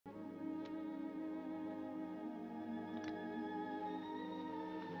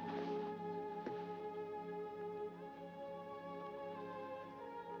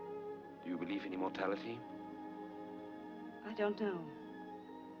believe in immortality? I don't know.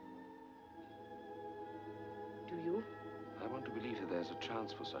 Do you? I want to believe that there's a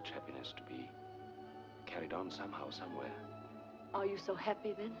chance for such happiness to be carried on somehow, somewhere. Are you so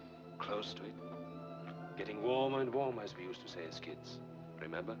happy then? Close to it. Getting warmer and warmer, as we used to say as kids.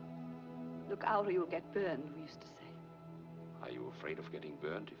 Remember? Look out or you'll get burned, we used to say. Are you afraid of getting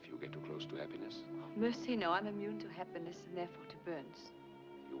burned if you get too close to happiness? Oh, mercy, no. I'm immune to happiness and therefore to burns.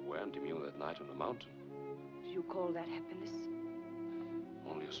 You weren't immune that night on the mountain. Do you call that happiness?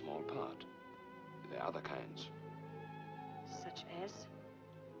 Only a small part. There are other kinds. Such as?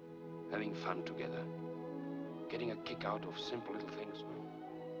 Having fun together. Getting a kick out of simple little things.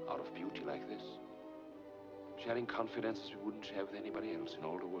 Out of beauty like this. Sharing confidences we wouldn't share with anybody else in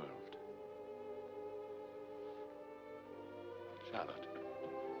all the world. Charlotte,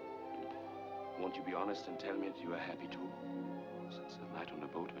 won't you be honest and tell me that you are happy too? Since that night on the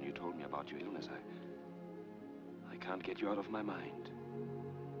boat when you told me about your illness, I can't get you out of my mind.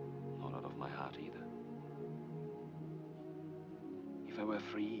 Not out of my heart either. If I were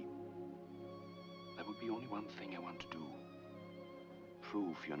free, there would be only one thing I want to do.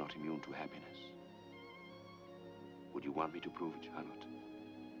 Prove you're not immune to happiness. Would you want me to prove it, Charlotte?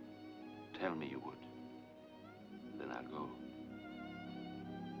 Tell me you would. Then I'll go.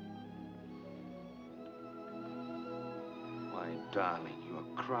 My darling, you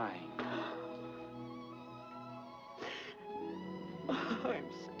are crying. Oh, I'm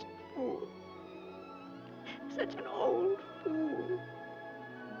such a fool. Such an old fool.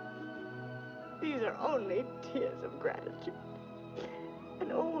 These are only tears of gratitude.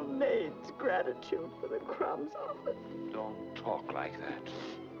 An old maid's gratitude for the crumbs offered. Don't talk like that.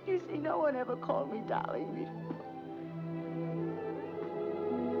 You see, no one ever called me darling before.